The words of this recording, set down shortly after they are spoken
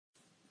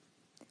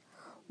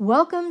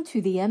Welcome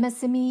to the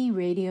MS&Me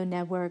Radio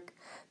Network.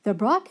 The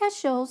broadcast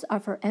shows are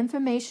for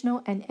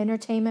informational and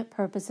entertainment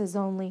purposes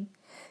only.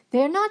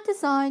 They are not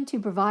designed to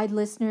provide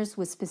listeners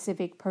with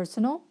specific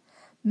personal,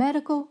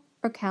 medical,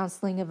 or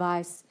counseling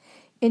advice.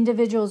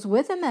 Individuals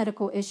with a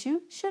medical issue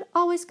should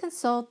always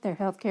consult their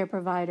healthcare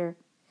provider.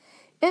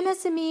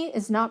 MS&Me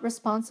is not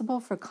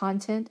responsible for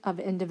content of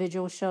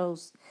individual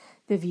shows.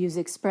 The views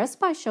expressed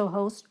by show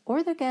hosts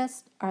or their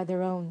guests are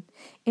their own.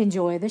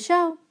 Enjoy the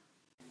show.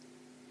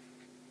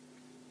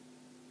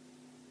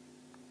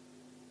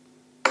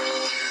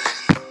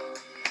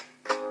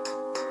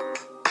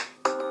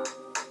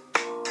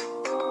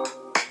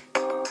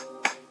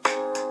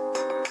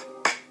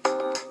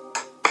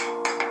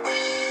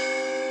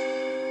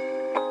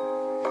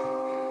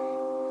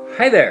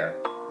 Hi there.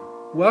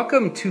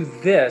 Welcome to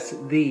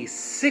the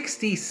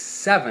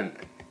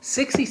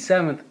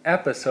 67th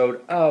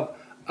episode of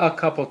A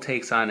Couple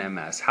Takes on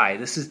MS. Hi,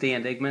 this is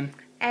Dan Digman.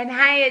 And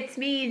hi, it's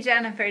me,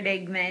 Jennifer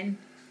Digman.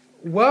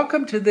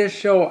 Welcome to this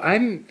show.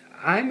 I'm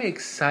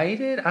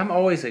excited. I'm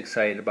always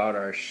excited about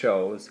our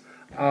shows.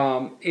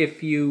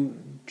 If you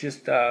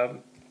just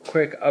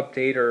quick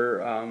update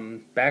or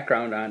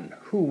background on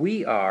who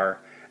we are,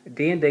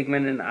 Dan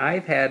Digman, and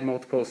I've had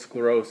multiple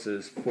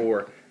sclerosis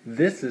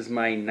this is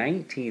my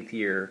 19th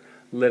year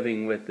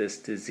living with this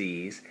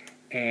disease,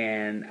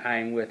 and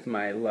I'm with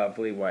my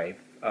lovely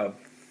wife of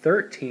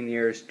 13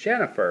 years,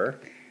 Jennifer.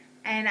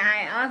 And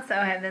I also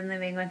have been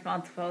living with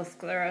multiple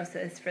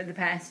sclerosis for the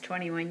past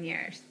 21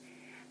 years.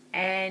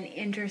 And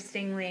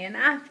interestingly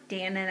enough,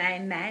 Dan and I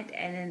met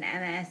at an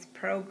MS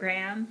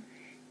program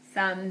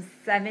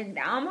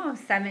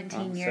almost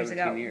 17 years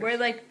ago. We're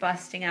like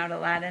busting out a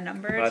lot of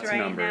numbers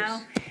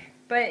now.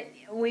 But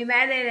we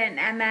met at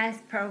an MS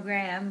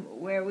program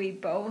where we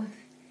both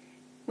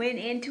went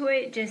into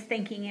it just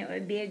thinking it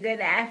would be a good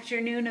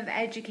afternoon of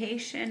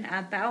education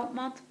about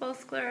multiple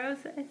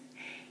sclerosis.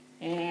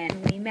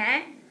 And we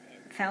met,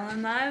 fell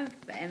in love.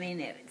 I mean,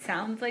 it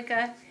sounds like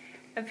a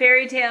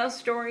fairy tale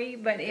story,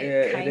 but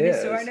it kind of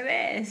sort of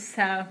is.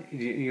 So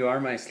you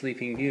are my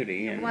sleeping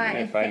beauty, and well,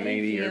 if I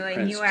may be your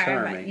Prince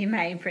Charming. You are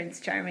my Prince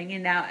Charming,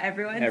 and now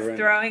everyone's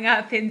throwing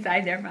up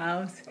inside their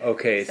mouths.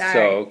 Okay, Sorry.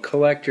 So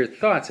collect your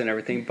thoughts and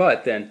everything,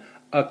 but then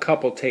A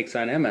Couple Takes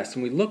on MS,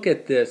 and we look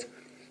at this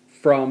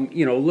from,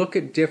 look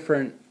at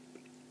different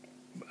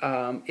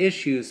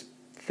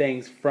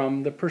things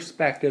from the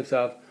perspectives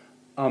of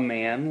a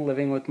man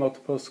living with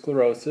multiple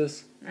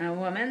sclerosis, a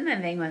woman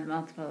living with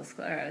multiple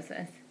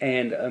sclerosis,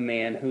 and a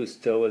man who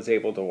still is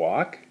able to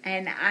walk.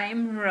 And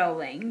I'm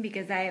rolling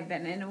because I have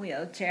been in a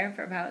wheelchair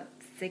for about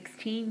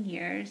 16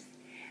 years.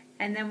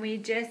 And then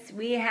we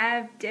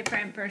have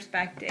different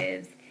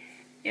perspectives,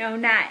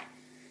 not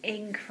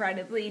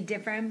incredibly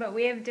different, but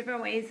we have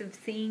different ways of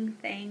seeing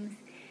things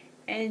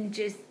and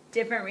just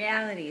different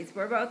realities.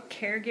 We're both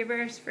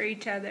caregivers for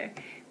each other.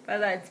 But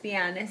let's be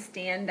honest,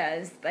 Dan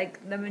does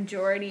like the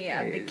majority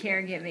of the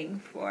caregiving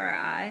for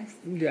us.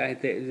 We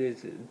aren't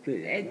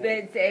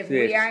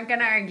going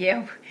to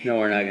argue. No,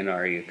 we're not going to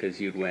argue because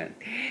you'd win.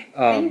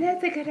 See,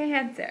 that's a good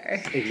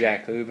answer.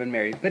 Exactly, we've been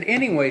married. But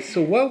anyway,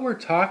 so what we're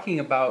talking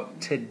about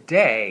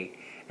today,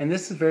 and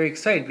this is very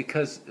exciting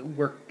because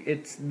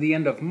it's the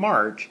end of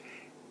March,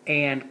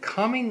 and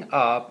coming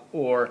up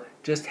or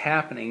just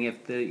happening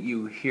if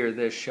you hear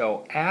this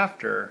show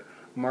after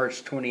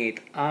March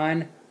 28th,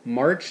 on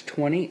March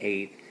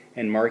 28th,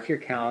 and mark your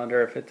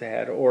calendar if it's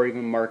ahead, or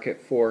even mark it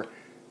for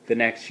the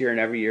next year and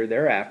every year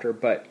thereafter.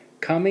 But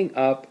coming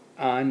up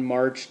on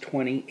March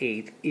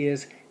 28th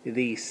is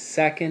the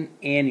second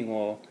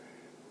annual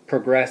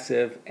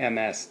Progressive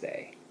MS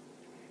Day.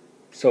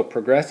 So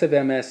Progressive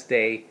MS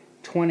Day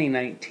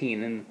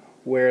 2019, and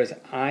whereas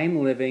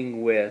I'm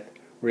living with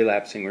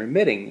relapsing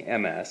remitting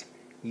MS,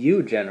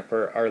 you,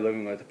 Jennifer, are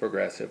living with a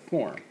progressive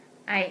form.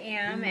 I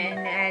am,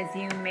 and as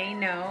you may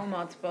know,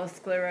 multiple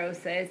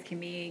sclerosis can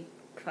be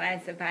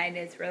classified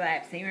as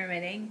relapsing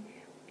remitting,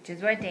 which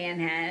is what Dan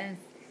has,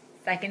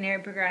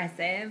 secondary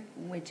progressive,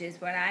 which is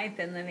what I've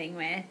been living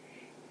with,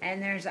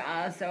 and there's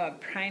also a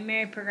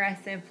primary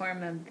progressive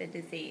form of the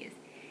disease.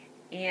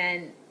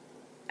 And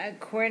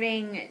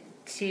according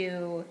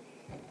to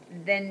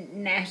the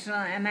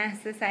National MS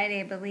Society,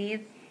 I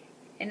believe,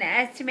 an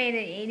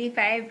estimated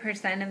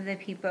 85% of the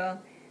people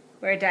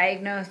who are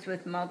diagnosed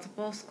with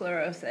multiple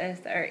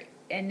sclerosis are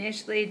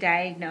initially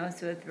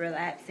diagnosed with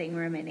relapsing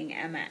remitting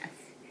MS.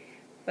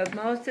 But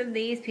most of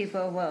these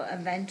people will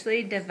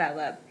eventually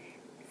develop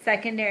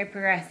secondary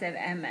progressive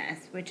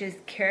MS, which is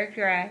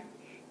characterized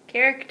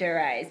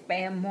by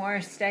a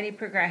more steady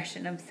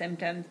progression of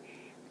symptoms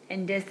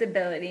and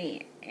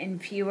disability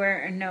and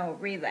fewer or no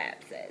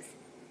relapses.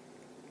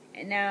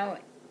 Now,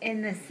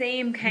 in the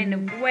same kind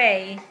of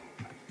way,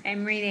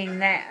 I'm reading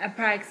that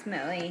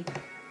approximately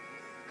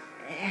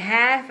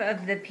half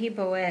of the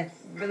people with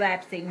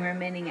relapsing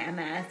remitting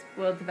MS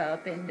will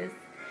develop into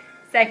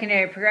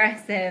secondary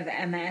progressive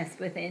MS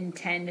within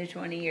 10 to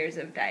 20 years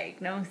of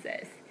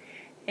diagnosis.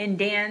 And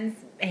Dan's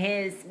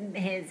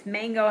his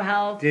Mango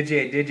Health. Did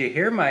you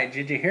hear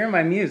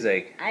my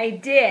music? I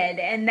did,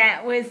 and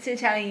that was to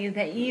tell you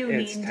that you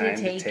It's need time to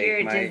to take take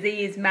your my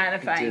disease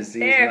modifying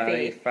Disease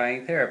therapy.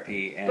 modifying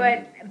therapy.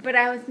 And But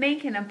I was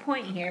making a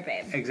point here,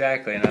 babe.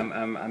 exactly, and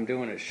I'm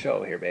doing a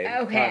show here, babe.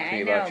 Okay, Talk to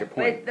me I know, about your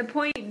point. but the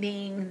point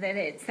being that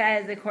it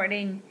says,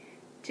 according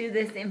to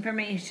this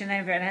information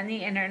I've read on the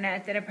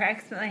internet, that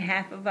approximately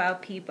half of all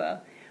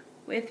people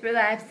with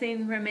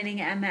relapsing remitting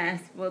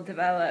MS will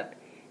develop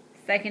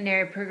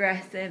secondary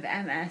progressive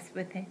MS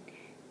within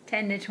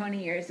 10 to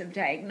 20 years of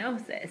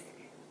diagnosis.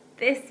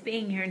 This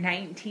being your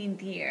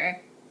 19th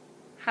year,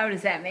 how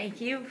does that make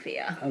you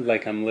feel?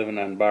 Like I'm living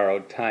on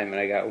borrowed time, and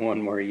I got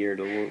one more year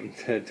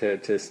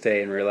to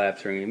stay in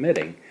relapsing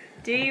remitting.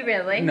 Do you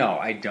really? No,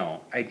 I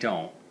don't.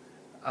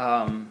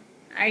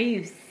 Are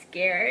you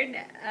scared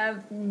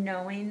of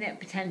knowing that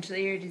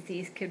potentially your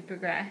disease could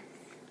progress?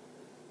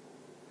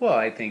 Well,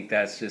 I think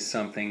that's just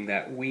something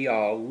that we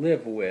all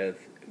live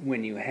with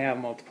when you have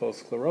multiple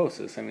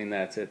sclerosis. I mean,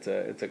 it's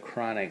a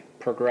chronic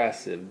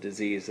progressive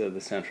disease of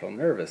the central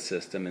nervous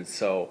system, and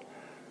so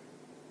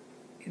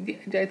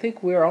I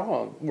think we're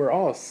all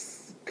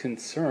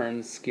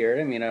concerned, scared.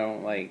 I mean, I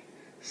don't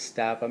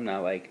stop. I'm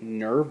not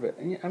nervous.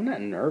 I'm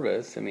not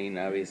nervous. I mean,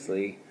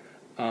 obviously,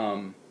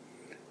 but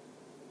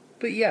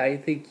yeah, I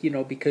think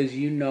because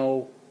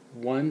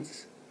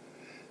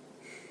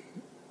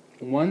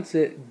once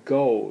it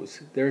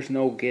goes, there's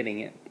no getting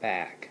it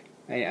back.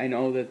 I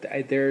know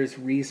that there's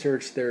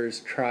research, there's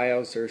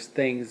trials, there's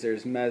things,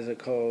 there's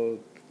medical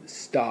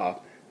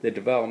stuff, the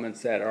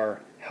developments that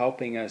are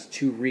helping us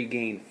to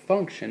regain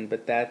function,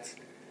 but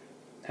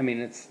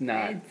it's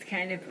not... It's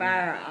kind of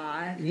far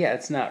off. Yeah,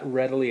 it's not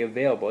readily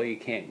available.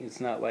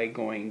 It's not like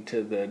going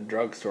to the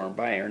drugstore and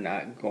buying, or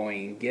not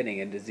going and getting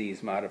a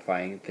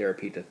disease-modifying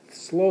therapy to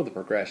slow the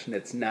progression.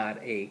 It's not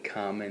a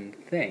common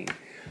thing.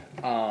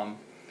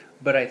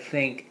 But I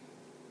think...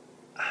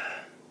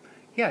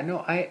 Yeah, no,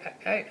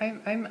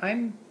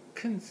 I'm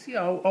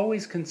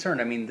always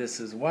concerned. I mean, this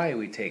is why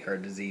we take our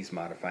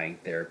disease-modifying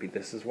therapy.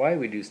 This is why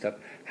we do stuff.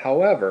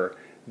 However,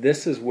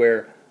 this is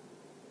where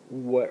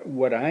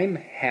what I'm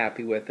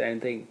happy with, and I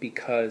think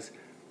because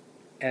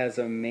as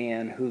a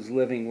man who's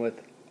living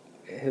with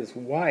his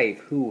wife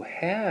who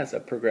has a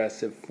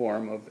progressive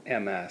form of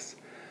MS,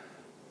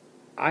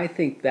 I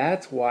think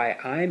that's why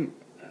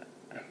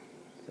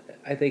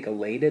I think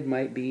elated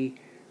might be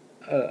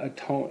a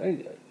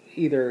tone...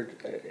 either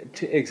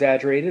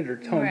exaggerated or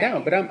toned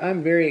down, but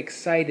I'm very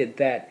excited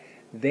that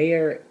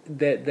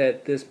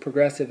that this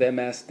progressive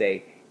MS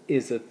Day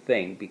is a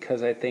thing,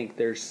 because I think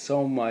there's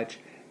so much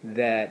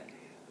that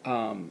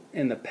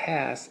in the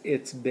past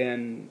it's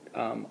been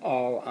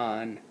all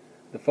on,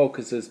 the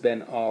focus has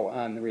been all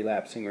on the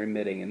relapsing,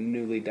 remitting, and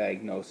newly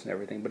diagnosed and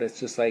everything. But it's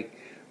just like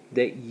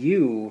that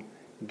you,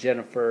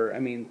 Jennifer, I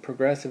mean,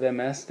 progressive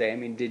MS Day, I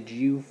mean, did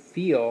you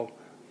feel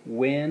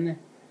when,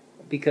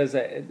 because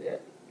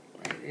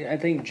I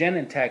think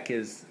Genentech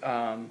is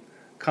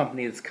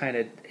company that's kind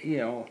of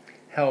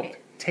helped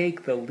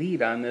take the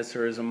lead on this,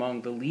 or is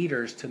among the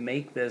leaders to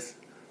make this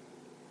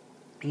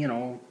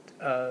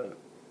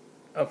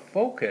a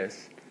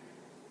focus.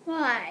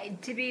 Well,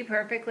 to be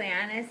perfectly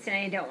honest, and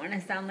I don't want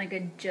to sound like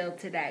a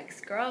jilted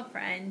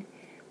ex-girlfriend,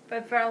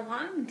 but for a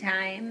long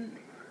time,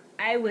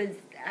 I was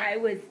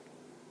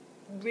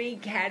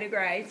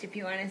recategorized, if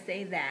you want to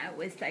say that,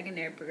 with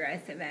secondary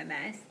progressive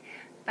MS.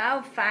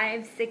 About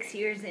 5-6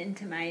 years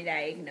into my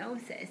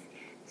diagnosis.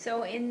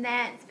 So in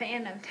that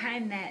span of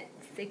time, that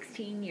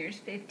 16 years,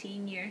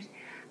 15 years,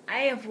 I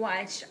have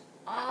watched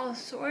all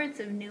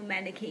sorts of new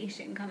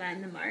medication come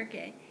on the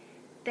market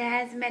that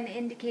hasn't been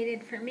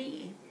indicated for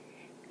me.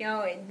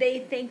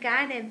 They thank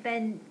God have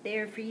been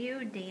there for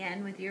you,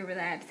 Dan, with your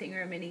relapsing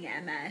remitting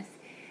MS.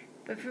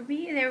 But for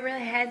me, there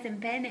really hasn't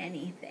been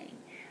anything.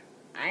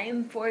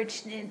 I'm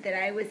fortunate that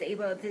I was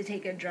able to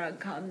take a drug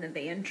called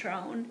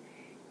Navantrone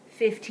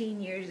 15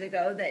 years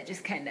ago that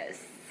just kind of,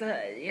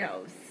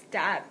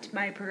 stopped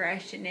my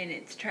progression in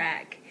its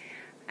track.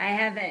 I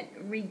haven't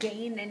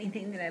regained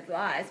anything that I've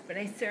lost, but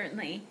I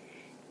certainly,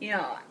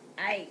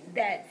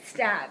 that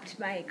stopped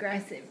my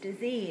aggressive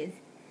disease.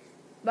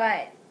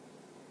 But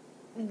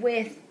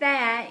with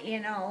that,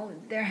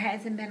 there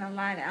hasn't been a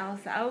lot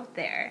else out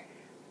there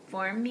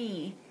for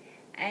me.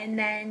 And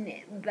then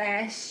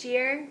last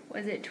year,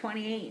 was it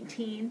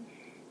 2018,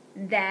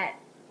 that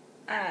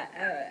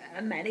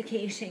a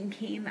medication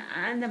came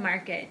on the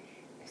market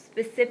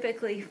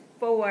specifically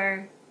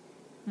for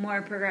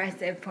more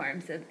progressive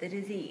forms of the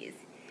disease.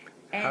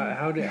 And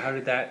How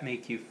did that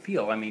make you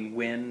feel? I mean,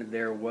 when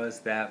there was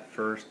that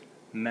first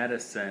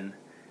medicine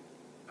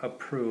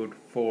approved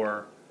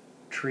for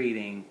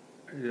treating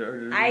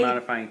or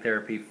modifying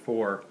therapy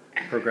for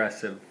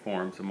progressive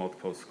forms of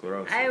multiple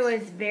sclerosis? I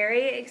was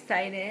very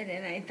excited,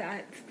 and I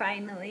thought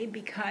finally,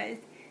 because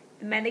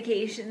the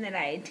medication that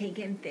I had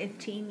taken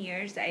 15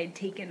 years, I had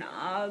taken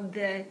all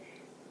the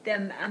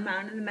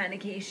amount of the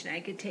medication I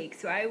could take.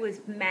 So I was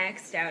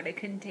maxed out. I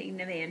couldn't take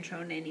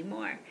Navantrone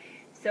anymore.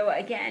 So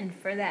again,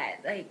 for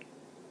that,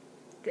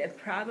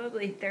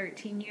 probably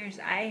 13 years,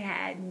 I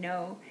had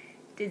no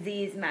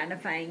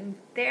disease-modifying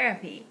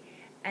therapy.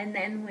 And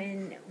then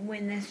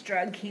when this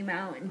drug came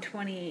out in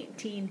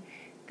 2018,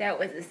 that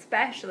was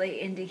especially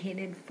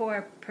indicated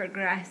for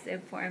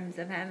progressive forms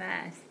of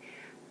MS.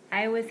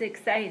 I was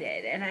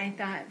excited, and I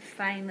thought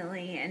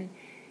finally, and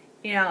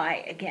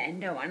I again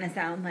don't want to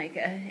sound like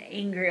an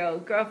angry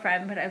old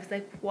girlfriend, but I was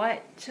like,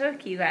 what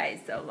took you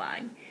guys so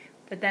long?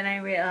 But then I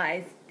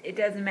realized it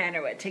doesn't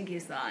matter what took you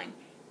so long.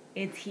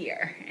 It's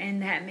here,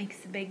 and that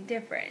makes a big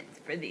difference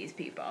for these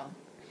people.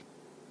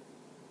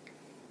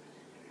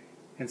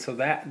 And so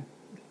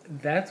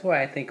that's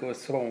why I think it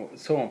was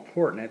so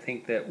important. I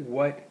think that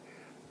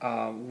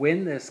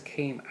when this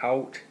came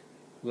out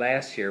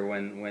last year,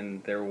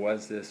 when there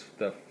was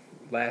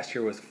last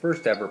year was the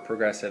first ever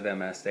Progressive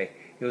MS Day.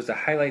 It was to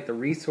highlight the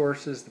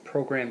resources, the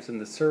programs, and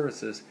the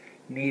services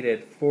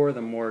needed for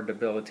the more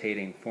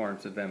debilitating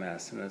forms of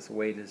MS, and as a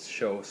way to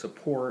show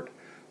support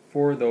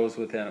for those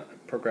with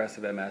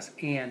progressive MS,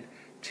 and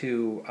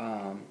to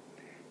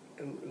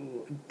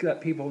let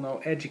people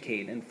know,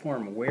 educate,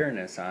 inform,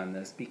 awareness on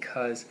this,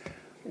 because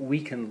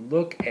we can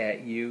look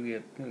at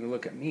you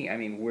look at me. I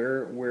mean,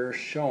 we're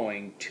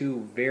showing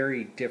two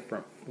very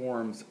different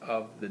forms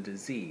of the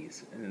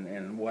disease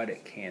and what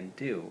it can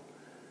do.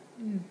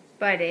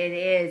 But it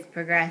is,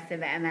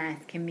 progressive MS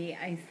can be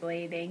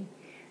isolating.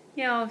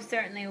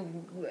 Certainly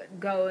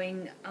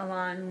going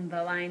along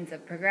the lines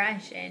of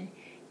progression,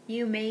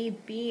 you may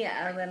be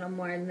a little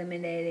more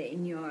limited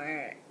in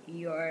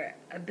your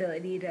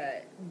ability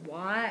to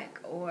walk,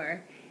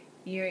 or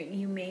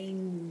you may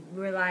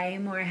rely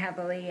more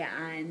heavily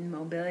on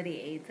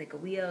mobility aids like a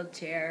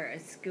wheelchair or a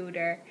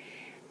scooter,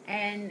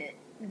 and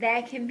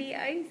that can be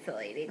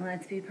isolating.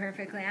 Let's be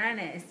perfectly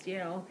honest.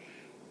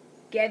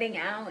 Getting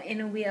out in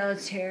a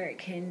wheelchair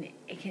can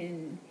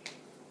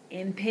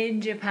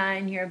impinge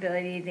upon your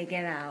ability to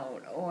get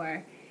out,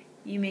 or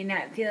you may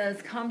not feel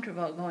as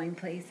comfortable going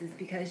places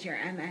because your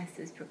MS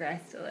has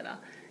progressed a little.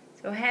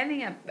 So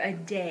having a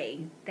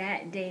day,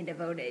 that day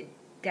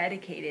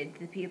dedicated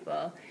to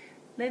people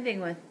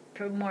living with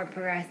more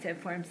progressive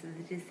forms of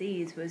the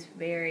disease, was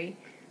very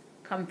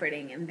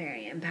comforting and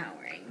very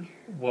empowering.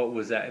 What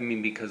was that? I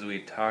mean, because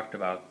we talked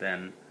about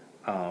then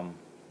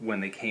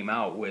when they came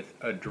out with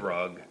a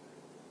drug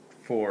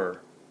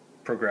for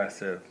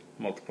progressive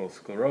multiple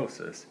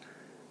sclerosis,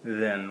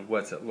 then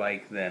what's it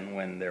like then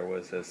when there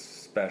was a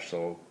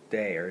special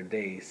day or a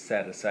day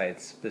set aside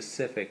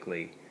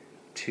specifically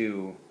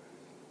to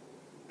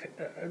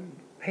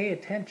pay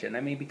attention?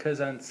 I mean, because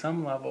on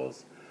some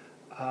levels,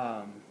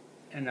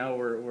 and now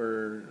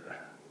we're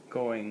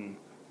going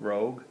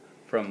rogue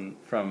from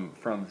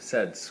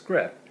said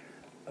script,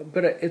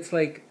 but it's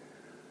like,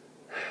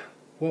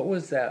 what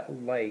was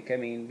that like? I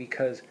mean,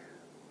 because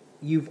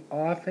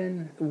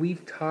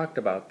we've talked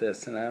about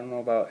this, and I don't know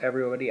about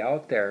everybody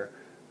out there,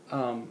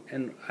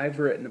 and I've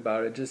written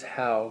about it, just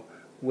how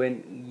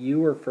when you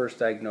were first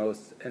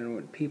diagnosed, and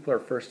when people are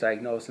first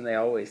diagnosed, and they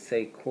always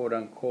say, quote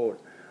unquote,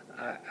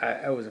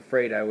 I was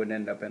afraid I would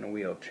end up in a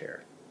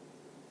wheelchair,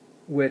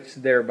 which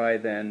thereby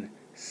then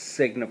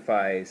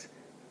signifies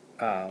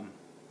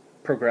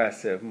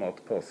progressive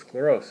multiple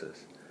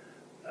sclerosis.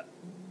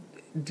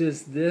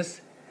 Does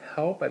this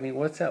help? I mean,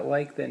 what's that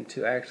like then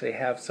to actually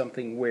have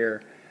something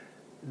where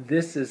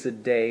this is a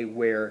day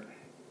where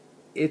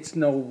it's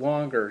no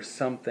longer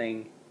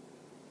something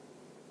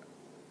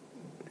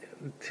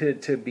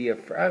to be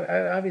afraid?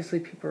 Obviously,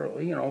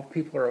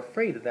 people are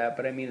afraid of that,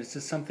 but I mean, it's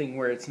just something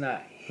where it's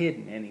not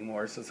hidden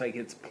anymore. So it's like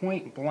it's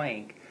point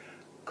blank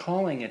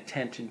calling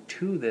attention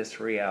to this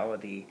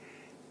reality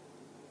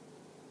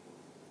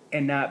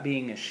and not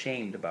being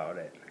ashamed about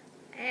it.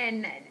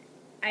 And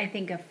I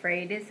think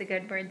afraid is a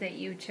good word that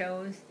you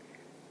chose.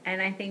 And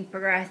I think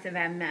Progressive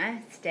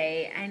MS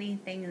Day,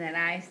 anything that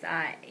I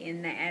saw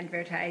in the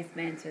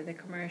advertisements or the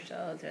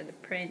commercials or the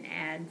print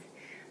ads,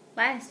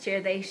 last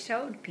year they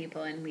showed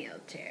people in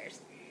wheelchairs.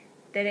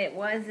 That it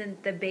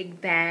wasn't the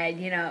big bad,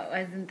 it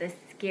wasn't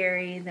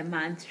the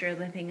monster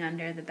living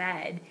under the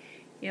bed.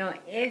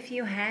 If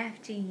you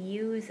have to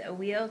use a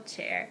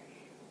wheelchair,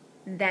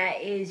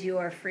 that is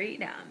your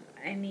freedom.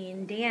 I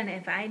mean, Dan,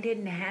 if I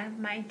didn't have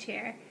my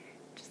chair,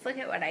 just look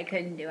at what I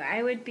couldn't do.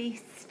 I would be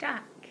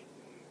stuck.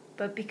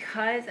 But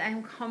because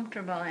I'm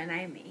comfortable and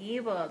I'm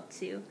able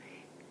to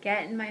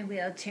get in my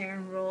wheelchair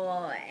and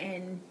roll,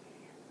 and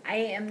I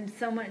am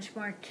so much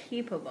more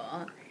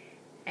capable,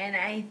 and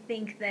I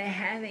think that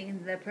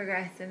having the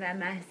Progressive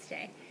MS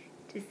Day,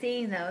 to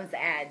seeing those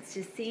ads,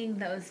 to seeing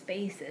those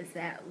faces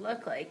that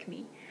look like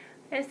me,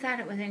 I just thought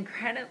it was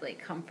incredibly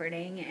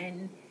comforting,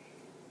 and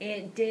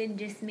it did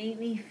just make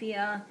me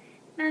feel,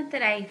 not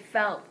that I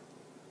felt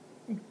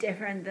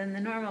different than the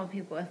normal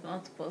people with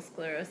multiple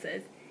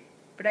sclerosis,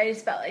 but I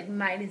just felt like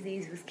my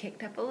disease was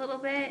kicked up a little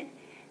bit,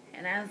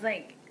 and I was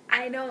like,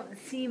 I don't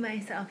see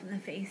myself in the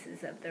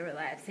faces of the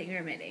relapsing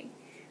remitting.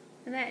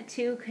 And that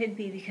too could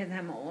be because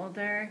I'm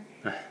older,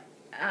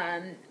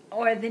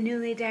 or the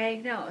newly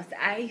diagnosed.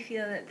 I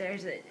feel that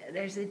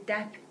there's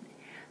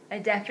a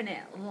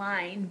definite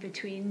line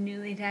between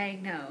newly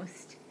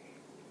diagnosed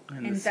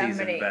And the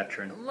seasoned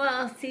veteran.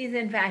 Well,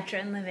 seasoned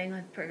veteran living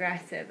with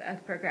a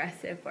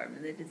progressive form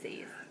of the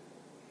disease.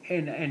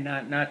 And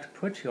not to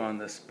put you on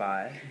the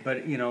spot,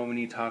 but when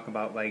you talk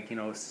about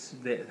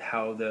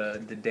how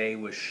the day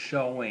was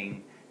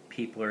showing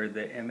people, or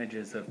the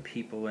images of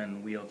people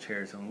in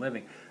wheelchairs and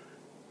living,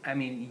 I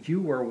mean, you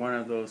were one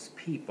of those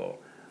people.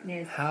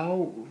 Yes.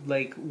 How,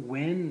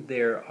 when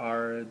there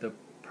are the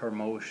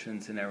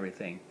promotions and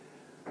everything,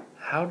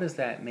 how does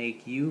that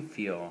make you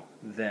feel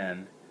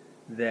then,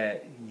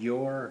 that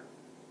you're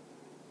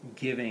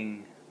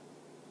giving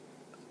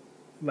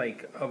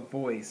a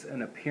voice,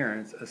 an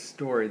appearance, a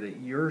story,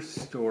 that your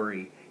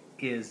story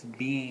is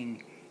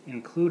being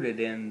included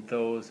in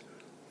those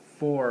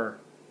for,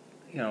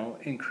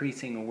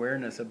 increasing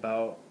awareness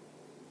about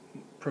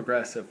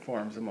progressive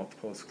forms of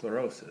multiple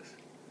sclerosis?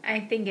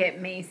 I think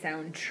it may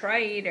sound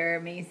trite or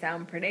it may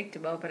sound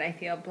predictable, but I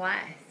feel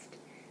blessed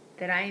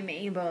that I'm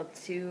able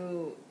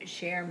to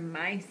share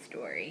my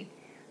story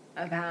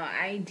of how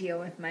I deal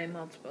with my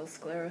multiple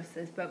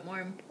sclerosis, but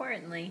more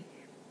importantly,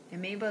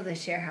 I'm able to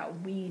share how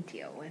we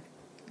deal with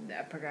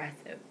the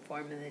progressive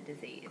form of the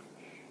disease.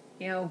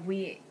 You,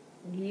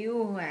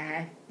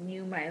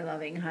 my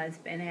loving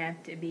husband,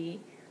 have to be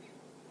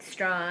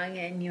strong,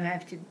 and you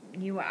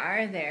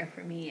are there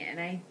for me. And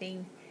I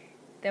think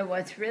that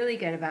what's really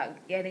good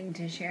about getting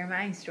to share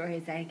my story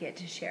is I get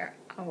to share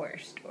our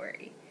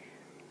story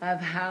of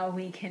how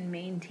we can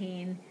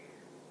maintain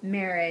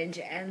marriage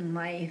and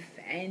life,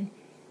 and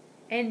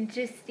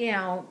just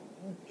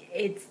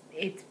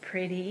it's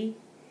pretty.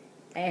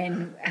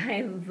 And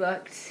any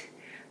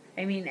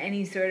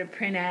sort of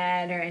print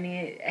ad or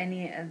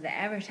any of the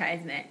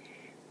advertisement,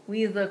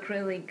 we look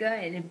really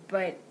good,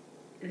 but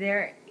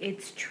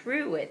it's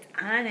true, it's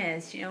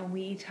honest.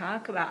 We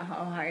talk about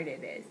how hard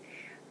it is.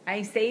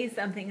 I say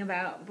something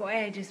about,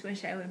 boy, I just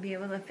wish I would be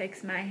able to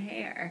fix my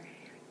hair.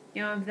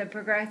 The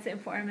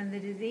progressive form of the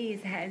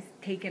disease has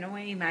taken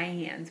away my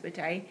hands, which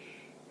I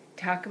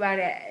talk about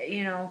it,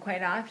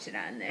 quite often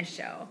on this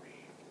show.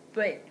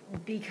 But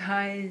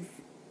because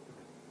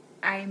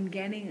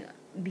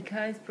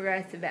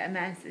progressive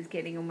MS is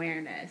getting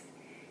awareness,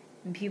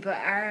 and people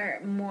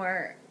are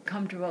more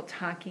comfortable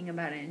talking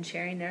about it and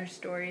sharing their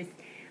stories,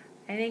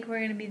 I think we're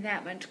going to be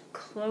that much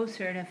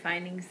closer to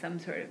finding some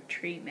sort of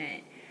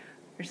treatment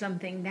or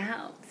something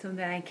now, so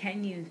that I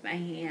can use my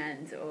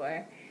hands,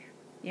 or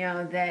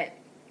that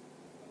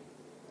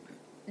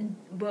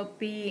will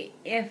be,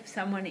 if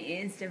someone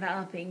is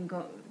developing,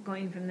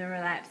 going from the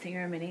relapsing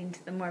remitting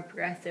to the more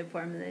progressive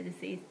form of the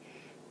disease,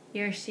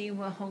 he or she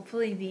will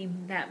hopefully be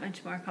that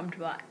much more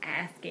comfortable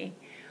asking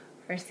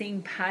or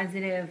seeing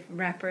positive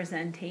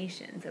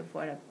representations of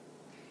what a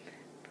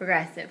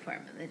progressive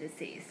form of the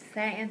disease. Does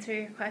that answer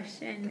your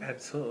question?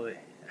 Absolutely.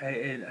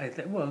 I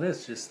think, well,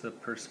 that's just the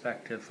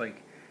perspective,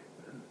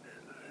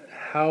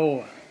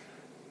 how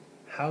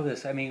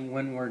this,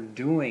 when we're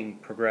doing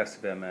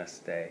Progressive MS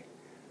Day,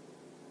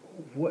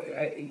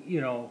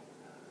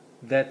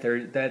 that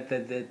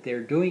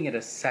they're doing it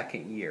a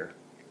second year.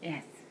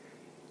 Yes.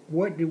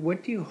 What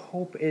do you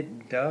hope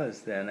it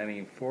does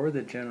then? For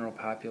the general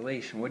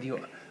population, for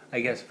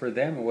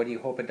them, what do you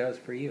hope it does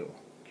for you?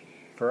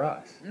 For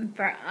us?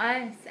 For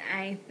us,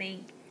 I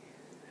think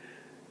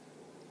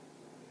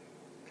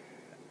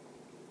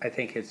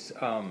it's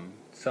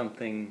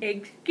something...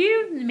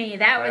 Excuse me,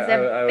 that was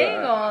a big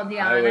old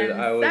yawn.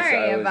 I'm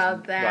sorry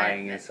about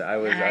that. I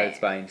was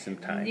buying some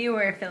time. You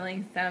were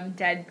filling some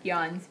dead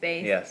yawn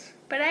space. Yes.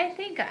 But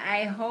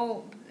I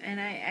hope,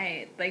 and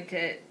I'd like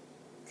to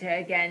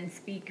again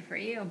speak for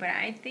you, but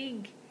I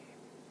think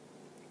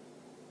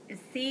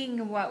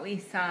seeing what we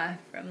saw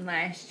from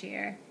last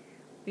year,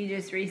 we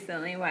just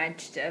recently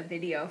watched a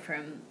video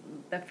from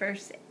the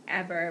first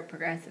ever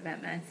Progressive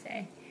MS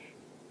Day,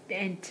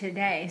 and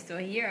today, so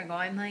a year ago,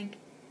 I'm like,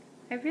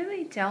 I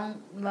really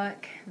don't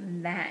look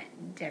that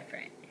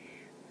different.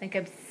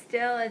 I'm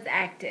still as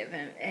active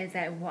as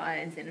I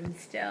was, and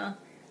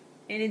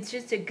it's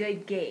just a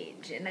good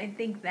gauge. And I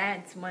think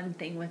that's one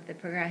thing with the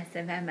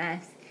progressive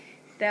MS,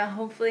 that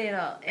hopefully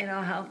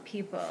it'll help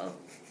people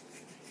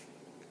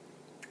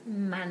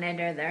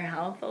monitor their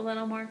health a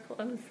little more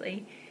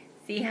closely,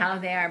 see how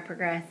they are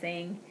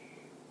progressing,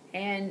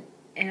 and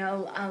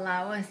it'll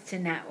allow us to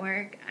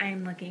network.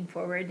 I'm looking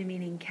forward to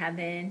meeting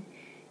Kevin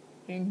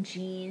and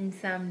Jean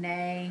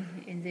someday.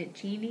 Is it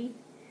Jeannie?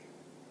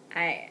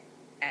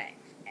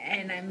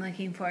 And I'm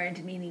looking forward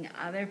to meeting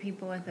other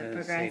people with a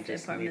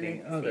progressive form of the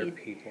disease. Other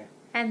people.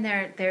 And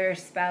their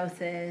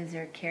spouses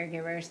or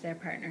caregivers, their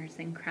partners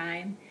in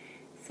crime.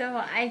 So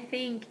I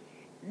think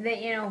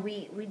that,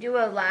 we do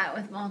a lot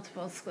with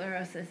multiple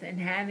sclerosis, and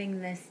having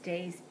this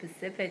day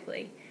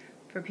specifically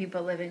for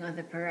people living with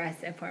a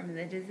progressive form of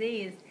the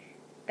disease,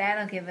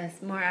 that'll give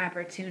us more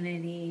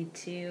opportunity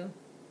to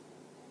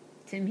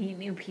meet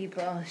new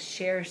people,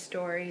 share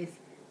stories,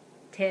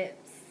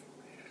 tips.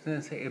 I was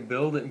going to say,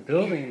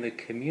 building the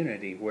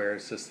community, where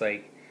it's just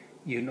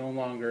you no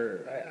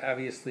longer,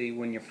 obviously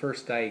when you're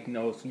first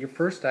diagnosed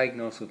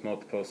with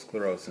multiple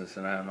sclerosis,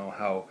 and I don't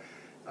know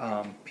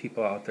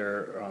people out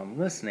there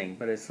listening,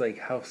 but it's like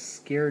how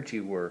scared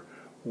you were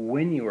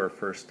when you were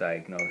first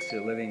diagnosed.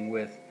 You're living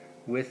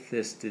with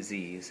this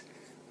disease,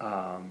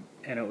 and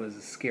it was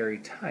a scary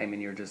time,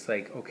 and you're just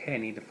like, okay, I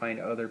need to find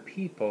other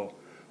people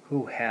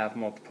who have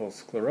multiple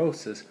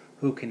sclerosis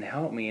who can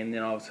help me, and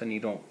then all of a sudden you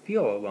don't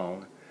feel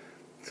alone.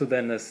 So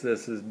then this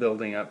is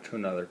building up to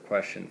another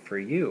question for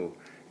you,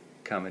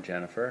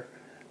 Jennifer.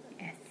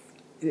 Yes.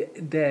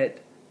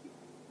 That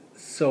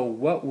So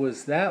what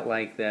was that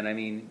like then? I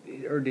mean,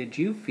 or did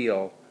you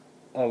feel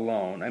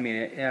alone? I mean,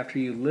 after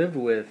you lived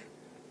with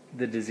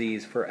the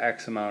disease for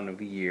X amount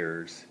of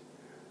years,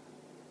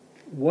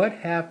 what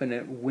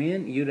happened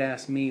when you'd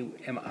ask me,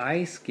 am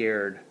I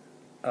scared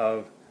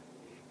of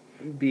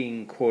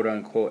being quote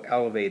unquote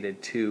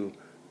elevated to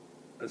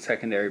a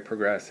secondary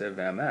progressive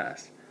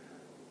MS?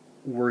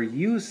 Were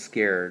you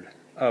scared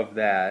of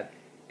that?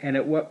 And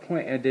at what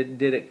point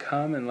did it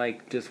come and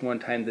like just one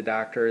time the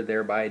doctor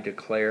thereby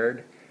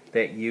declared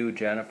that you,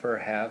 Jennifer,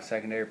 have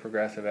secondary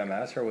progressive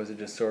MS, or was it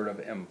just sort of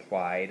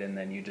implied and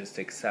then you just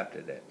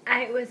accepted it?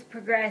 I was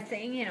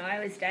progressing,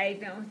 I was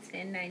diagnosed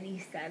in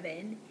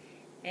 97,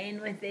 and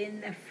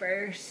within the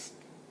first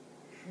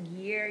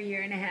year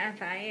and a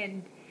half, I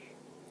had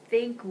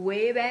think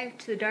way back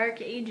to the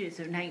dark ages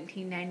of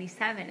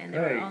 1997, and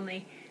there were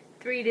only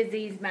 3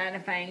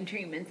 disease-modifying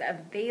treatments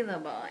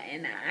available,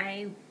 and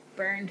I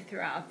burned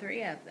through all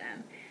 3 of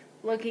them,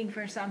 looking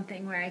for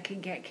something where I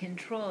could get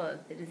control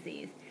of the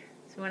disease.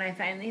 So when I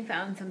finally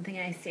found something,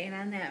 I stayed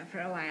on that for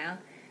a while.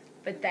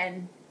 But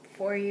then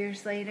 4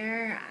 years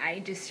later, I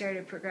just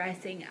started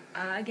progressing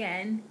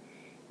again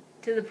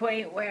to the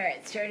point where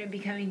it started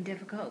becoming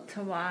difficult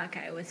to walk.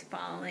 I was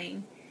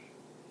falling.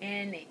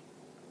 And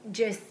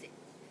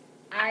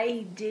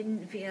I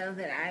didn't feel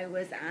that I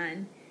was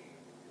on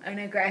an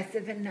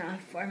aggressive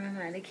enough form of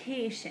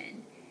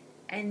medication.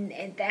 And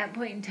at that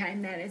point in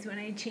time, that is when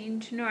I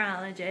changed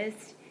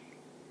neurologists.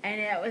 And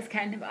it was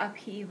kind of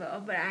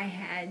upheaval, but I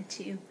had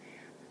to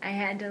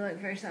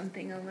look for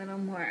something a little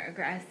more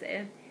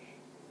aggressive,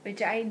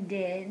 which I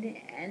did,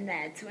 and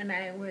that's when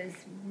I was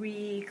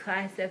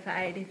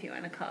reclassified, if you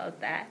want to call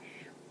it that,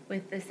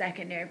 with the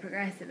secondary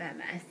progressive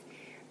MS.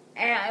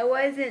 And I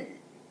wasn't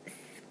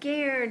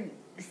scared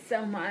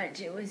so much,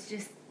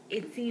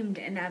 it seemed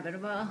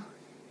inevitable,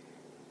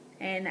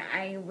 and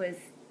I was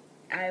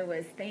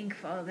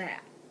thankful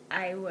that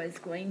I was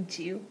going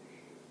to.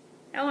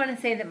 I don't want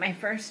to say that my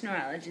first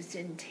neurologist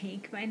didn't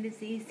take my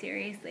disease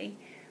seriously,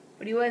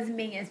 but he wasn't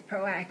being as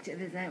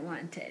proactive as I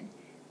wanted.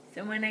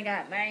 So when I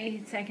got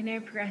my secondary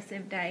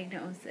progressive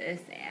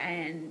diagnosis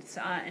and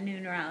saw a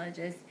new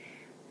neurologist,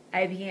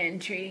 I began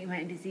treating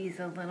my disease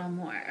a little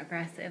more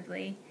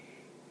aggressively,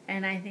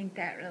 and I think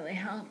that really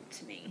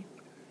helped me.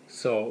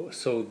 So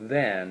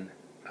then,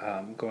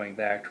 going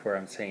back to where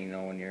I'm saying,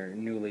 when you're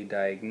newly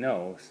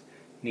diagnosed,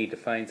 you need to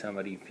find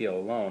somebody you feel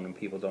alone, and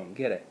people don't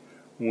get it.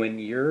 When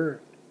you're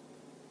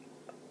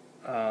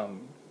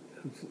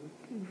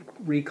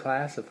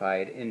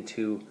reclassified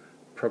into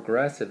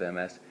progressive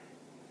MS,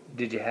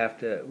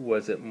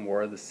 was it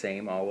more of the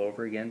same all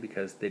over again?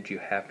 Because did you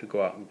have to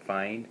go out and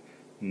find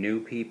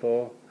new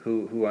people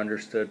who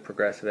understood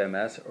progressive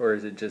MS, or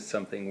is it just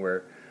something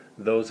where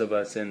those of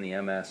us in the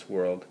MS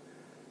world,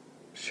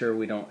 sure,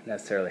 we don't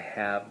necessarily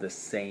have the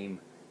same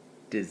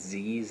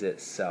disease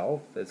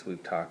itself, as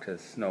we've talked to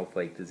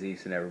snowflake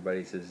disease and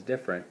everybody's is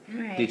different.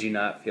 Right. Did you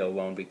not feel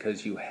alone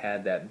because you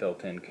had that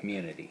built-in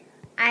community?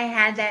 I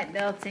had that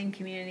built-in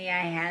community.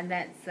 I had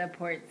that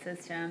support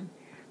system.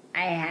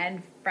 I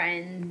had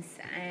friends,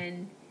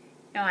 and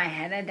I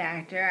had a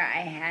doctor. I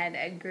had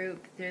a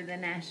group through the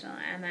National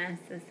MS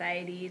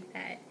Society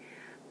that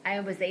I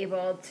was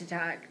able to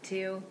talk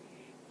to.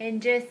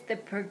 And just the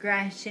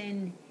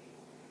progression,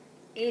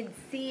 it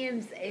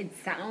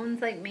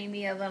sounds like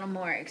maybe a little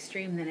more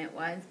extreme than it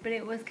was, but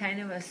it was kind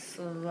of a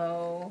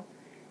slow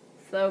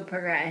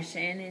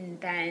progression.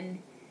 And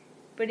then,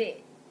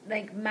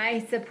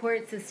 my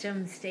support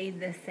system stayed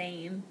the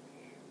same,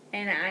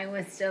 and I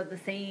was still the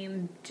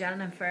same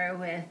Jennifer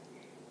with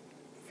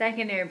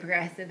secondary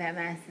progressive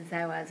MS as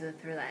I was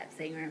with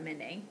relapsing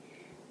remitting.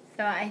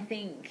 So I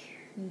think,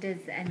 does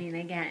that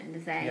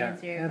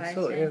answer your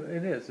absolutely. question?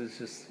 It is. It's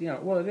just,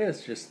 it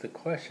is just the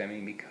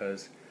question.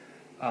 because,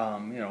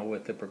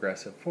 with the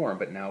progressive form,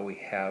 but now we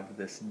have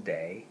this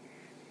day,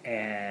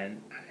 and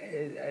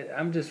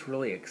I'm just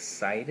really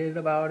excited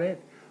about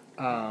it.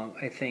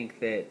 I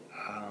think that...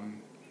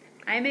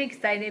 I'm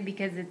excited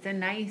because it's a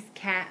nice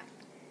cap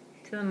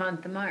to the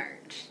month of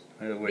March,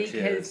 which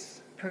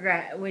is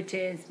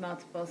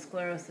Multiple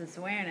Sclerosis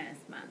Awareness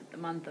Month, the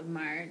month of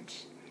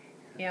March.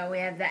 We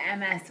have the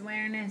MS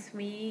Awareness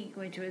Week,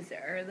 which was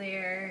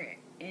earlier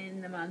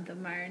in the month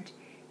of March,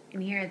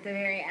 and here at the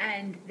very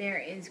end, there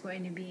is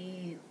going to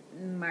be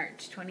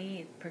March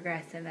 28th,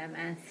 Progressive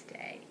MS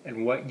Day.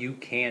 And what you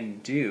can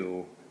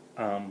do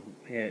on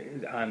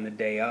the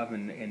day of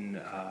and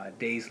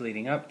days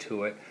leading up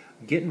to it,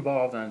 get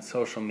involved on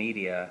social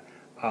media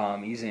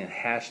using a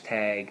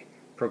hashtag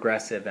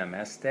Progressive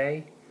MS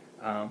Day.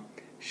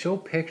 Show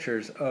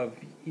pictures of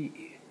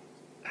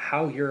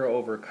how you're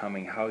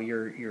overcoming, how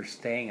you're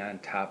staying on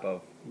top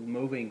of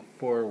moving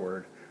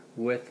forward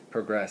with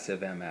progressive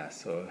MS.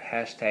 So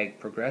hashtag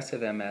progressive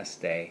MS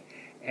day,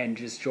 and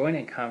just join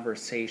in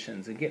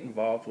conversations and get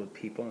involved with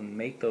people and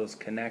make those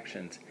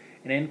connections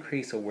and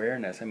increase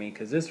awareness. I mean,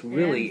 because this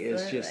really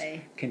is just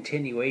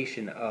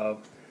continuation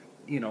of,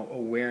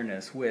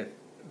 awareness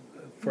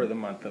for the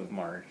month of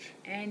March.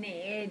 And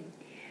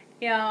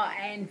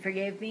and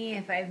forgive me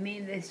if I've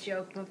made this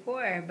joke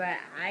before, but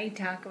I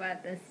talk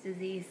about this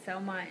disease so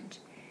much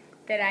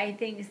that I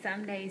think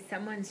someday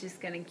someone's just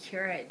going to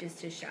cure it just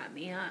to shut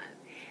me up.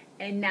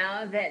 And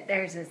now that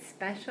there's a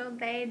special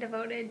day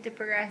devoted to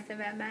progressive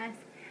MS,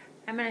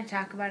 I'm going to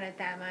talk about it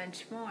that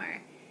much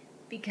more,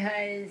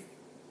 because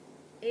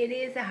it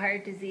is a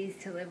hard disease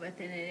to live with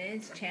and it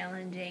is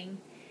challenging,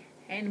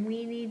 and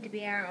we need to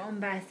be our own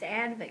best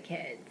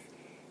advocates.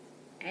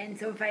 And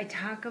so if I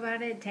talk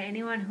about it to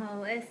anyone who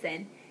will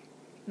listen,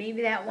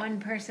 maybe that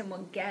one person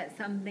will get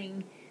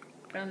something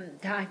from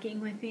talking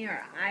with me,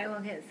 or I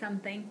will get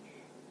something.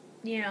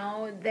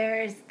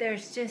 There's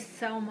just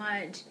so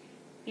much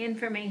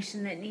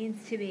information that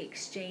needs to be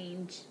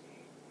exchanged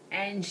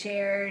and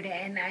shared,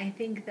 and I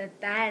think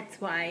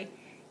that's why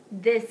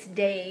this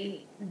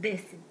day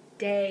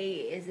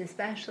is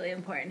especially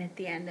important at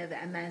the end of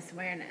MS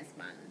Awareness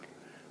Month.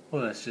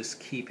 Well, it's just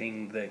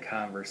keeping the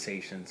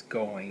conversations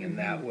going, and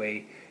that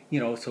way,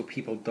 so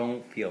people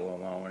don't feel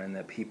alone, and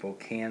that people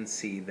can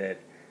see that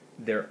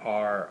there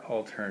are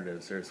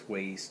alternatives. There's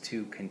ways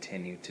to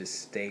continue to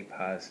stay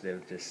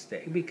positive, to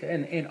stay,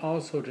 and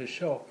also to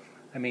show.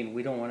 I mean,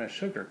 we don't want to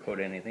sugarcoat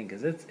anything,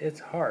 because it's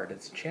hard,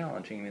 it's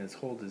challenging. I mean, this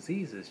whole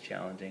disease is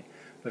challenging,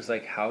 but it's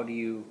like, how do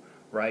you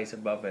rise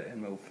above it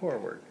and move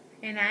forward?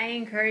 And I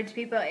encourage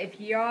people, if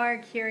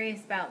you're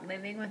curious about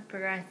living with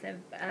progressive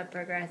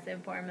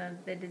form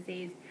of the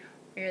disease,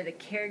 or you're the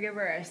caregiver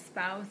or a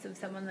spouse of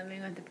someone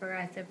living with the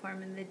progressive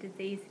form of the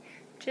disease,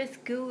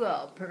 just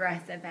Google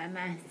Progressive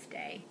MS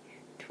Day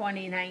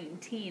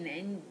 2019.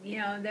 And,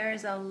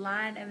 there's a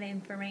lot of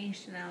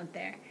information out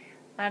there,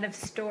 a lot of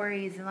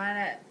stories, a lot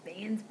of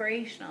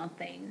inspirational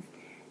things,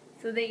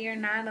 so that you're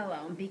not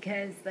alone.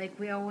 Because, like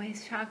we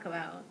always talk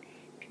about,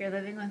 if you're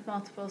living with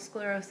multiple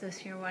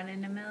sclerosis, you're 1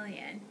 in a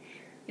million.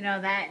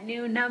 That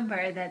new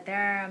number that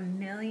there are 1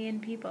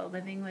 million people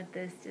living with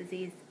this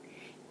disease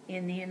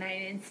in the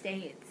United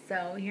States.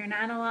 So you're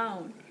not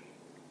alone.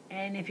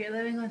 And if you're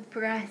living with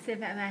progressive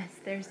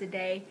MS, there's a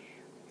day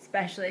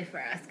especially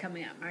for us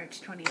coming up March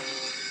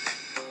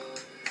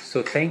 28th.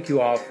 So thank you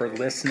all for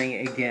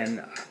listening.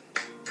 Again,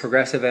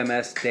 Progressive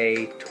MS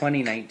Day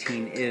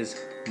 2019 is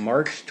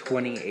March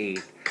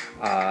 28th.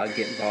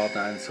 Get involved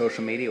on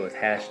social media with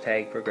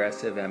hashtag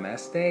Progressive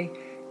MS Day.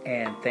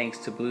 And thanks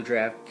to Blue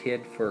Draft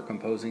Kid for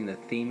composing the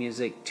theme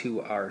music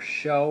to our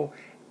show,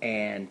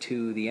 and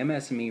to the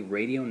MS&Me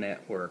Radio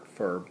Network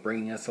for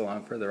bringing us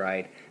along for the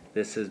ride.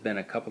 This has been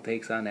A Couple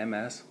Takes on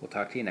MS. We'll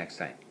talk to you next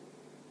time.